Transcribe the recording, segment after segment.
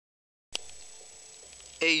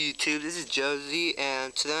Hey YouTube, this is Josie,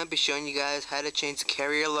 and today I'll be showing you guys how to change the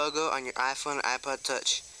carrier logo on your iPhone and iPod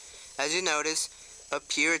touch. As you notice, up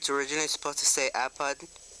here it's originally supposed to say iPod,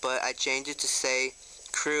 but I changed it to say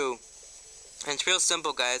Crew. And it's real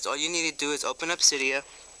simple, guys. All you need to do is open up Cydia,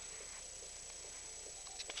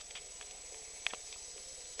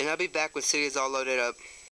 and I'll be back when Cydia is all loaded up.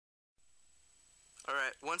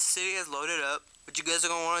 Alright, once Cydia is loaded up, what you guys are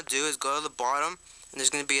going to want to do is go to the bottom, and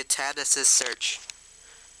there's going to be a tab that says Search.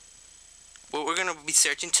 What we're going to be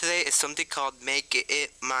searching today is something called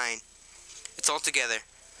Makeitmine. It's all together.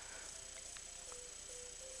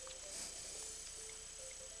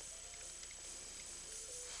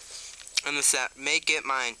 And this app,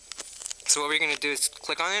 Makeitmine. So what we're going to do is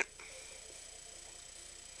click on it.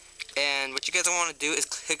 And what you guys want to do is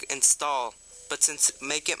click install. But since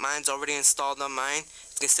Makeitmine's already installed on mine,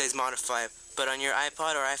 it's going to say modify. But on your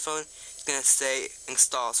iPod or iPhone, it's going to say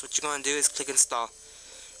install. So what you're going to do is click install.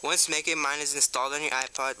 Once Makeitmine is installed on your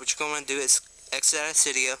iPod, what you're going to do is exit out of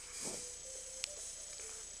Cydia.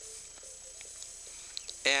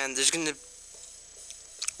 And there's going to,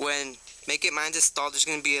 when Makeitmine is installed, there's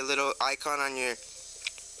going to be a little icon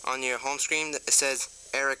on your home screen that says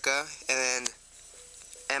Erica and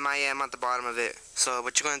then MIM at the bottom of it. So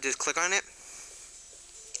what you're going to do is click on it.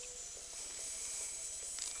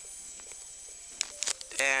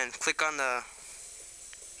 And click on the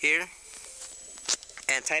here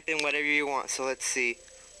and type in whatever you want. So let's see,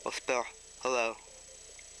 we'll spell hello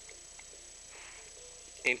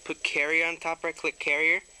and put carrier on top. Right click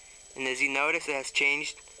carrier, and as you notice, it has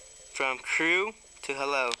changed from Crew to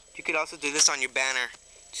hello. You could also do this on your banner.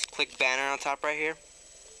 Just click banner on top right here,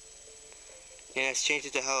 and it's changed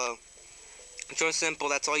it to hello. It's so simple.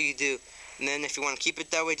 That's all you do. And then if you want to keep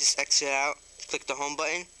it that way, just exit out, click the home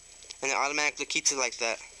button, and it automatically keeps it like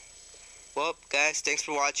that. Well, guys, thanks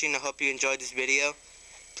for watching. I hope you enjoyed this video.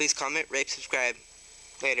 Please comment, rate, subscribe.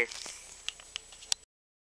 Later.